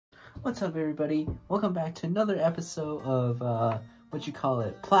What's up, everybody? Welcome back to another episode of,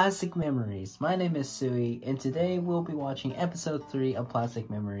 Plastic Memories. My name is Sui, and today we'll be watching episode 3 of Plastic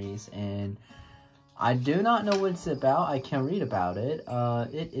Memories, and I do not know what it's about. I can read about it.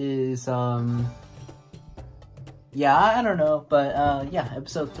 It is, yeah, I don't know, but, yeah,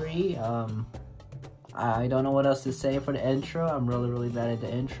 episode 3, I don't know what else to say for the intro. I'm really bad at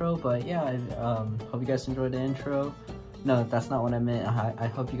the intro, but yeah, hope you guys enjoyed the intro. No, that's not what I meant. I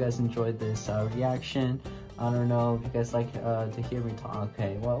hope you guys enjoyed this reaction. I don't know if you guys like to hear me talk.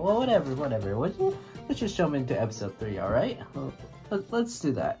 Okay, well, whatever. Let's just jump into episode 3, alright? Let's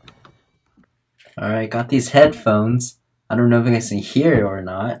do that. Alright, got these headphones. I don't know if you guys can hear it or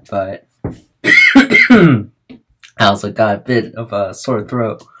not, but I also got a bit of a sore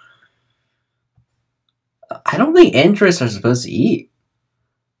throat. I don't think androids are supposed to eat.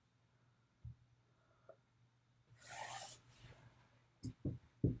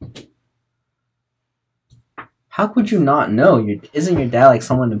 How could you not know? Isn't your dad like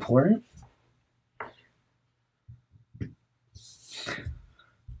someone important?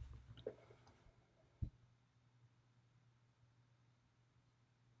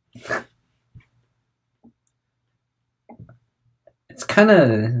 It's kind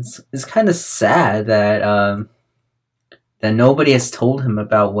of sad that that nobody has told him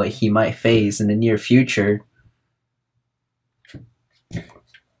about what he might face in the near future.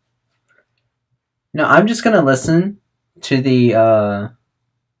 No, I'm just gonna listen to the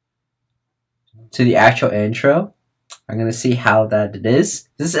actual intro. I'm gonna see how that it is.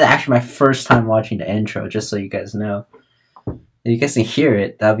 This is actually my first time watching the intro, just so you guys know. If you guys can hear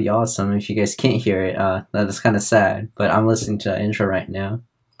it, that'd be awesome. If you guys can't hear it, that is kind of sad. But I'm listening to the intro right now.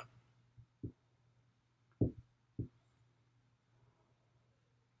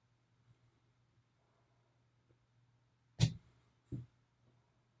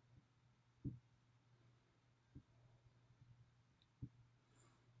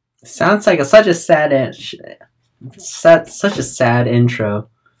 Sounds like such a sad intro.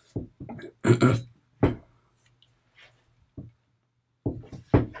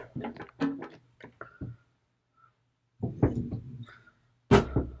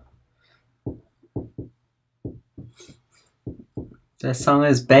 That song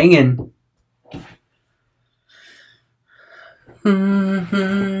is banging.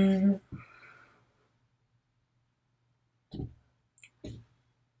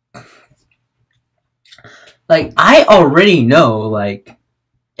 Like, I already know, like,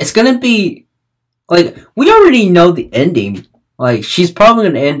 it's gonna be, like, we already know the ending. Like, she's probably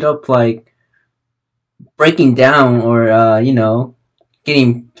gonna end up, like, breaking down or,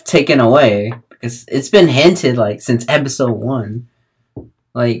 getting taken away. Because it's been hinted, like, since episode 1.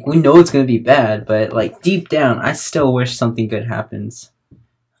 Like, we know it's gonna be bad, but, like, deep down, I still wish something good happens.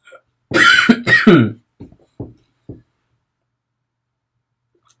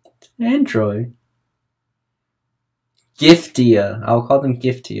 Android. Giftia. I'll call them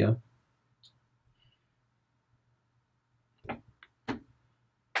Giftia.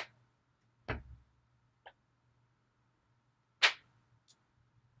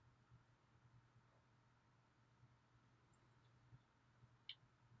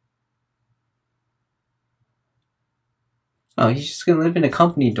 Oh, he's just gonna live in a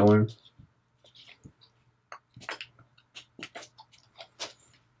company dorm.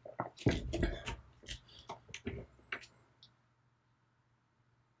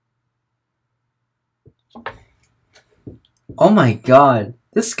 Oh my god,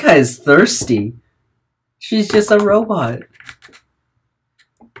 this guy is thirsty. She's just a robot.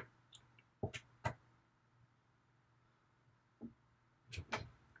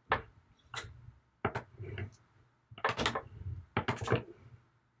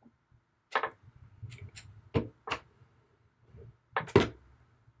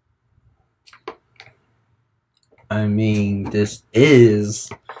 I mean, this is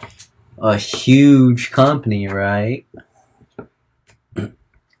a huge company, right?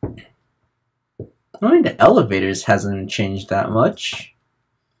 Only the elevators hasn't changed that much.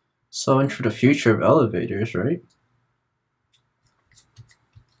 So into the future of elevators, right?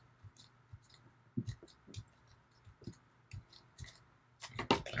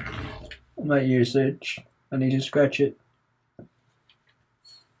 My ears itch. I need to scratch it.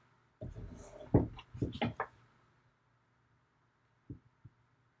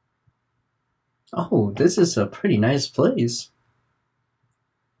 Oh, this is a pretty nice place.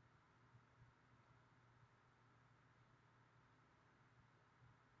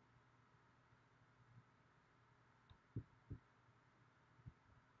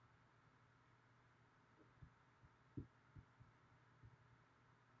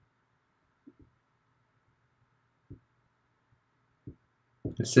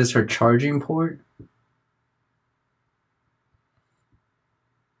 Is this her charging port?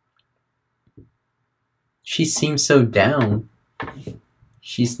 She seems so down.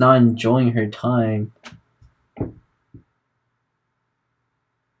 She's not enjoying her time.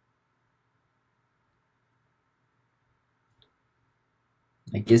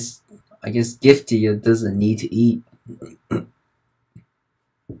 I guess Gifty doesn't need to eat.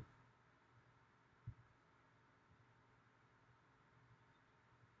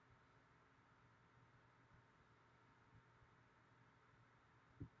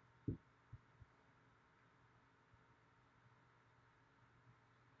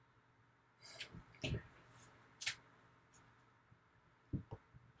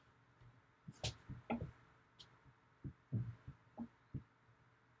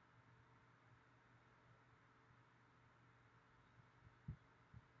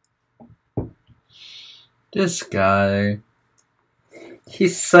 This guy,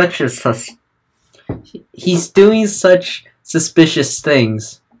 he's such a he's doing such suspicious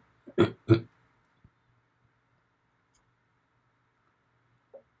things.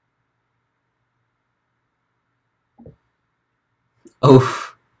 Oh.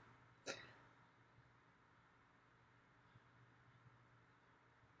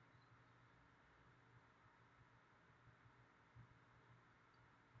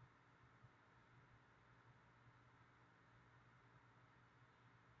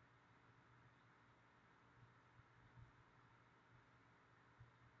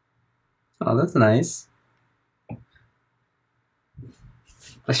 Oh, that's nice.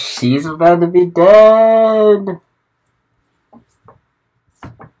 But she's about to be dead.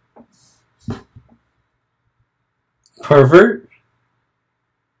 Pervert?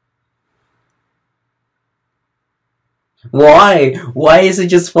 Why? Why is it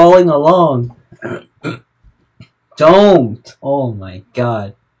just falling along? Don't! Oh my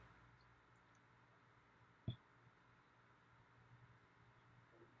god.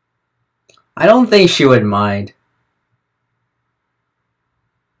 I don't think she would mind.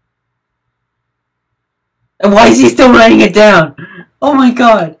 And why is he still writing it down? Oh my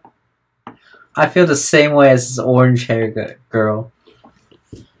god. I feel the same way as this orange hair girl.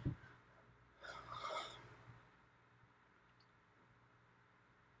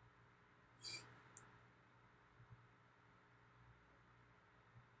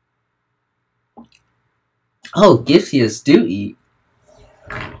 Oh, Gipsias do eat.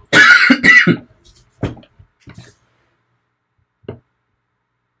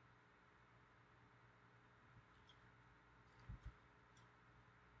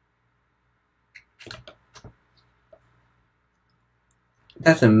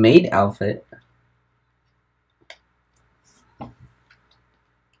 That's a maid outfit.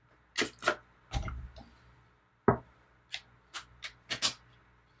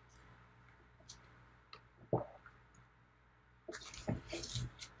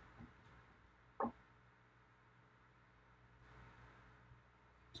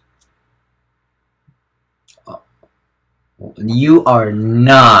 You are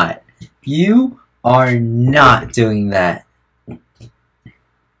not. You are not doing that.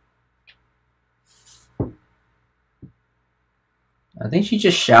 I think she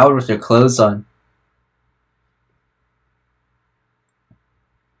just showered with her clothes on.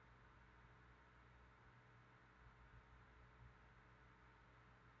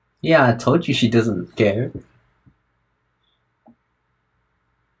 Yeah, I told you she doesn't care.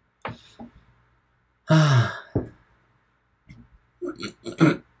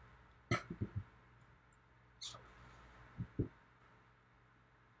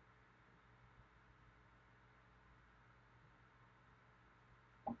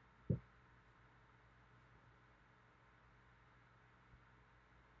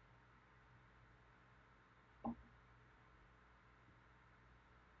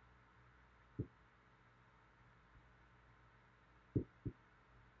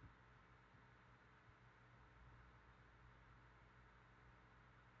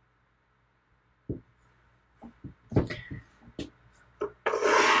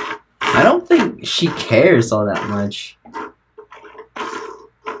 I don't think she cares all that much.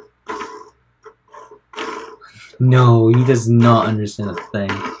 No, he does not understand a thing.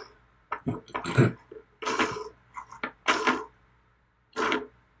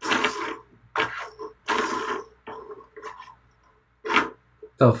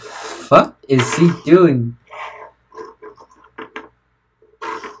 The fuck is he doing?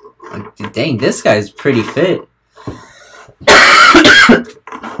 Like, dang, this guy's pretty fit.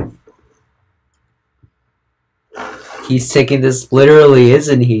 He's taking this literally,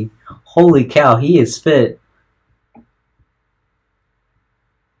 isn't he? Holy cow, he is fit.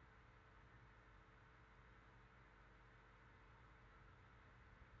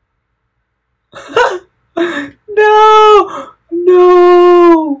 No!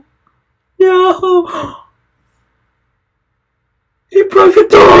 No! No! He broke the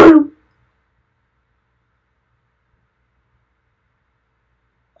door!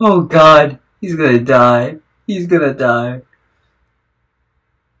 Oh god, he's gonna die. He's gonna die.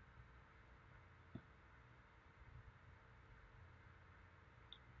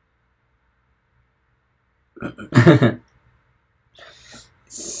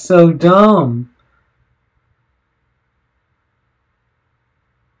 So dumb.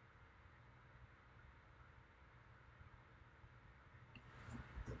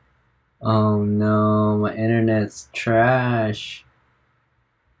 Oh no, my internet's trash.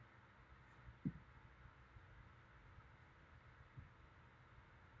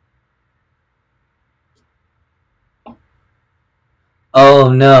 Oh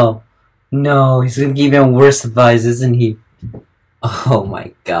no. No, he's gonna give him worse advice, isn't he? Oh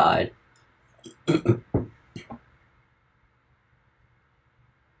my god.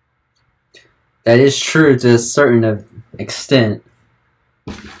 That is true to a certain extent.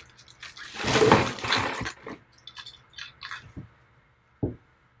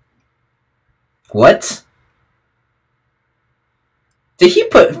 What? Did he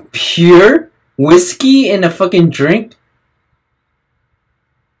put pure whiskey in a fucking drink?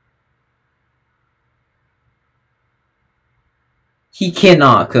 He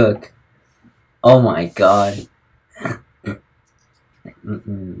cannot cook. Oh my god.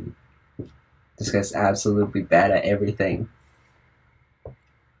 This guy's absolutely bad at everything.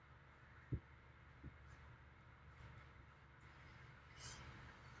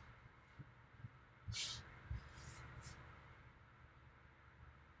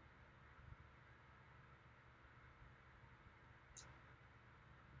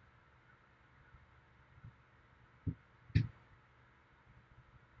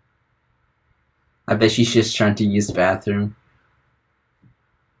 I bet she's just trying to use the bathroom.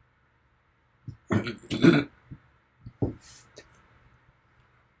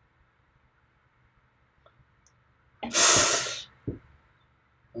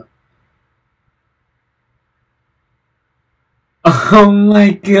 Oh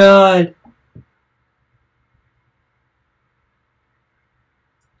my god.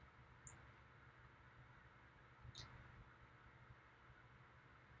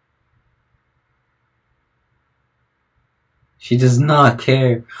 She does not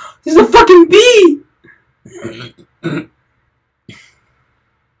care. There's a fucking bee!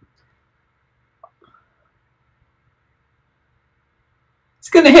 It's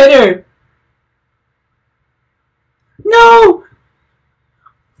gonna hit her! No!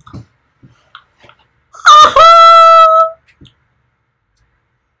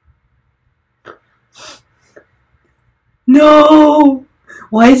 No!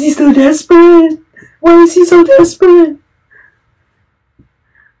 Why is he so desperate? Why is he so desperate?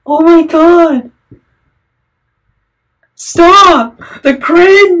 Oh my god! Stop! The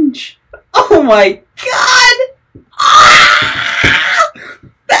cringe! Oh my god! Ah!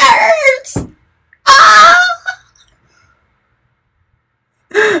 That hurts! Ah!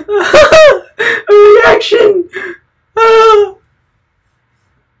 A reaction! Ah!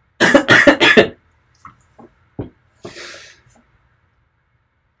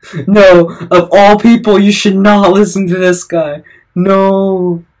 No, of all people, you should not listen to this guy.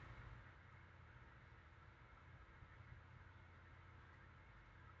 No.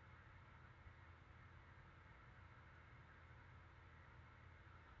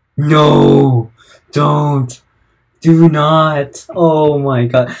 No, don't. Do not. Oh my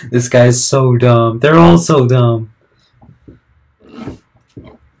god. This guy is so dumb. They're all so dumb.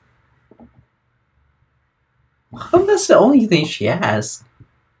 Oh, that's the only thing she has.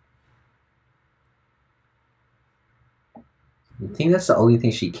 I think that's the only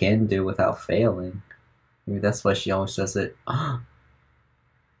thing she can do without failing. Maybe that's why she always does it.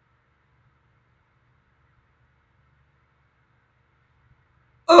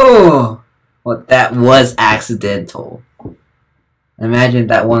 Oh! Well, that was accidental. Imagine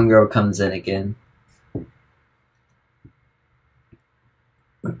that one girl comes in again.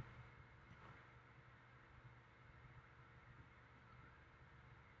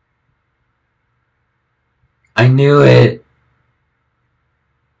 I knew it!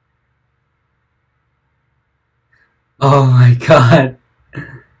 Oh my god.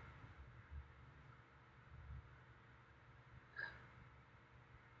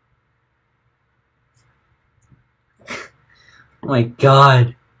 Oh my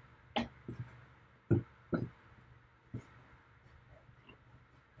god.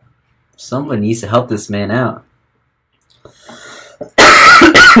 Someone needs to help this man out.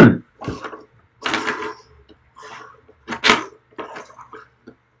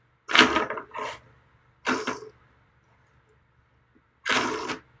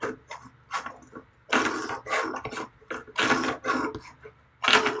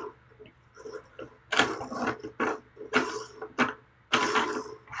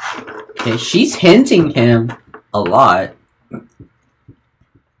 Okay, she's hinting him a lot.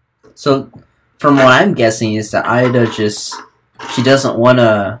 So, from what I'm guessing is that Ida she doesn't want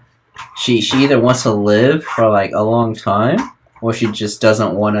to, she either wants to live for like a long time, or she just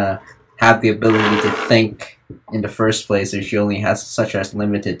doesn't want to have the ability to think in the first place, or she only has such a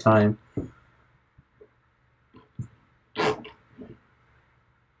limited time.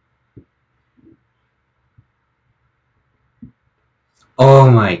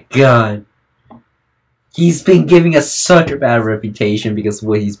 Oh my god. He's been giving us such a bad reputation because of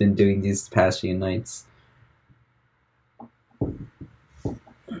what he's been doing these past few nights.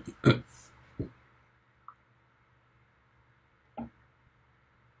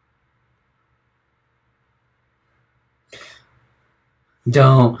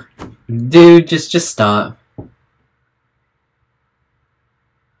 Don't. Dude, just stop.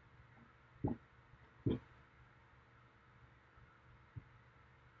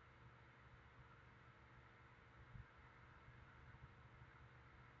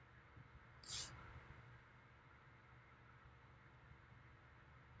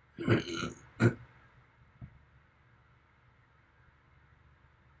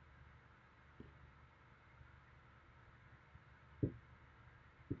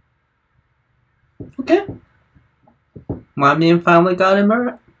 Okay. Mommy and finally got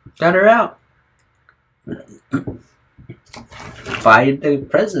her out. By the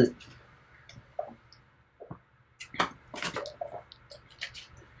present.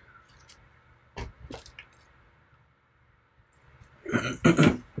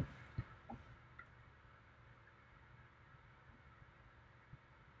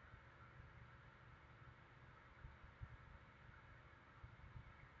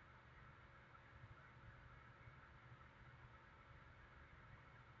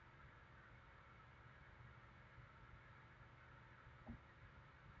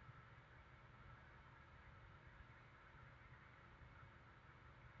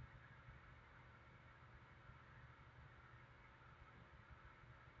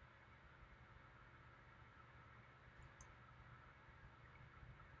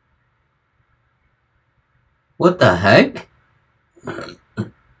 What the heck?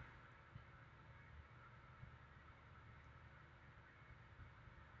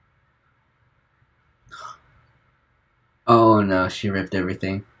 Oh no, she ripped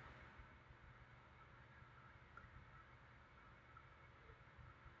everything.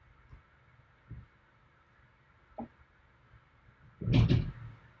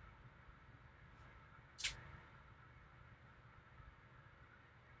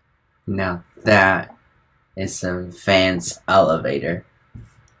 Now that is a Vance elevator.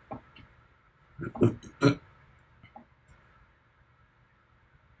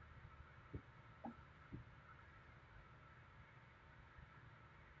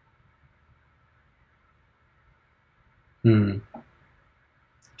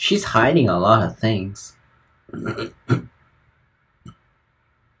 She's hiding a lot of things.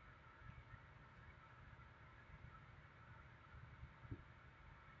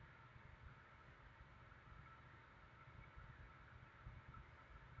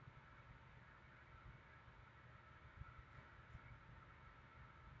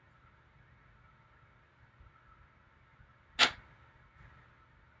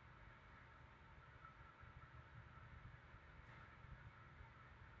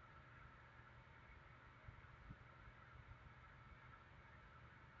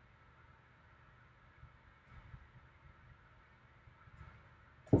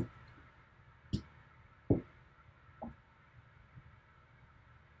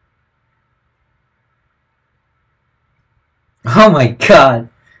 Oh my god.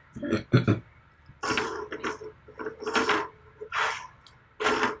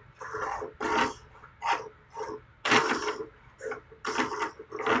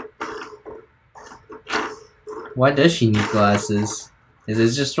 Why does she need glasses? Is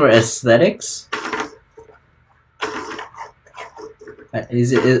it just for aesthetics?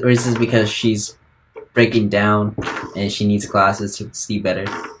 Is it, or is this because she's breaking down and she needs glasses to see better?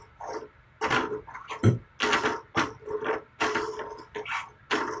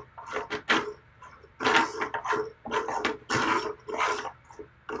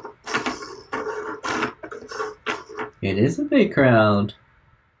 It is a big crowd.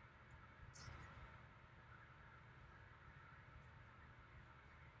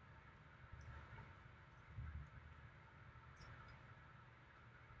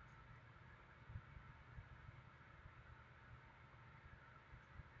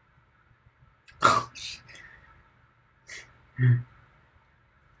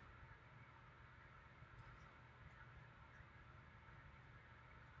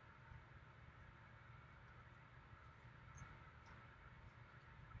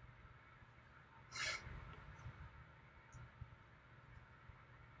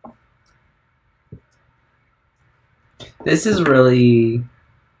 This is really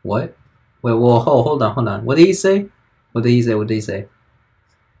what? Wait, well, hold on, hold on. What did he say? What did he say? What did he say?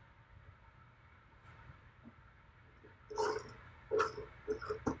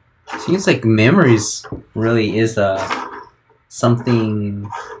 Seems like memories really is something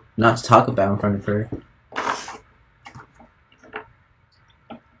not to talk about in front of her.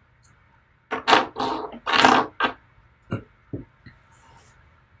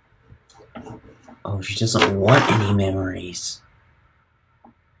 Oh, she doesn't want any memories.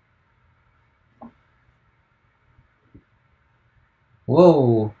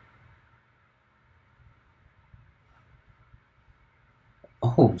 Whoa.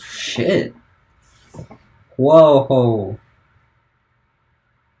 Oh, shit. Whoa.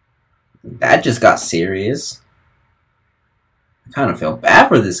 That just got serious. I kind of feel bad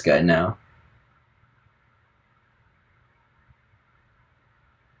for this guy now.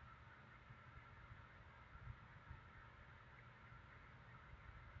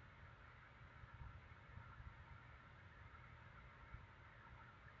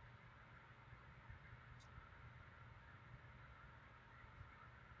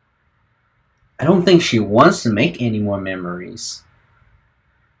 I don't think she wants to make any more memories.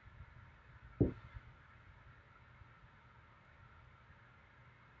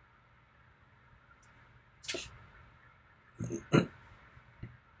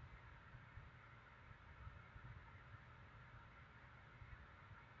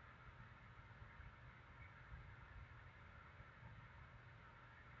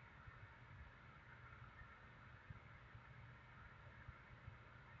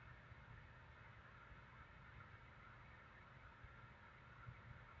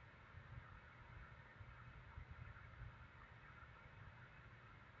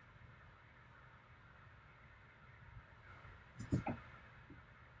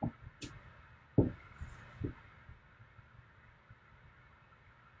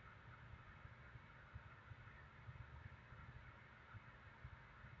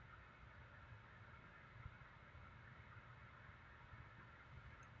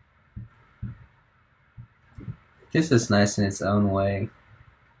 This is nice in its own way.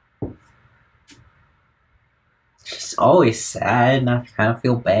 She's always sad, and I kind of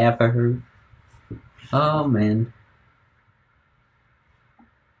feel bad for her. Oh, man.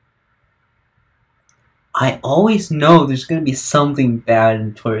 I always know there's gonna be something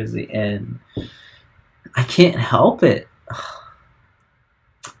bad towards the end. I can't help it.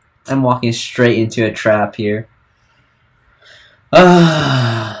 I'm walking straight into a trap here.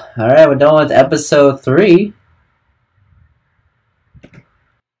 Alright, we're done with episode 3.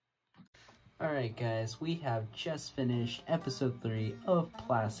 Alright guys, we have just finished episode 3 of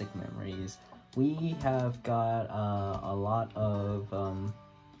Plastic Memories. We have got a lot of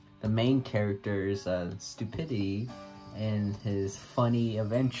the main character's stupidity and his funny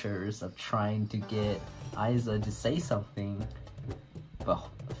adventures of trying to get Isa to say something, but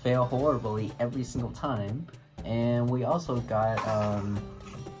fail horribly every single time. And we also got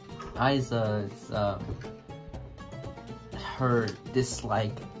Isa's her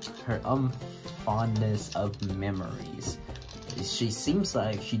dislike, her unfondness of memories. She seems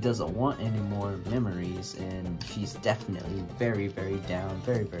like she doesn't want any more memories, and she's definitely very, very down,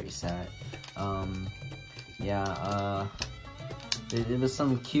 very, very sad. There was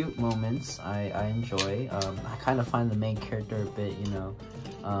some cute moments I enjoy. I kind of find the main character a bit, you know,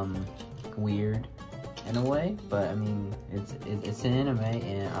 weird in a way, but I mean, it's an anime,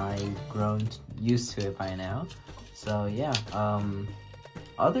 and I've grown used to it by now. So yeah,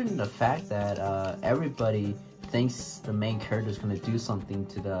 other than the fact that everybody thinks the main character is gonna do something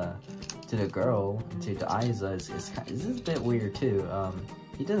to the girl, to Isa, is a bit weird too.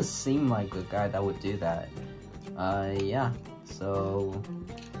 He doesn't seem like a guy that would do that. Yeah, so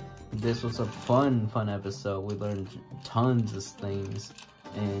this was a fun episode. We learned tons of things,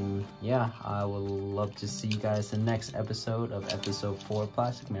 and yeah, I would love to see you guys in the next episode of episode 4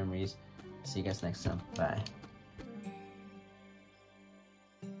 Plastic Memories. See you guys next time. Bye.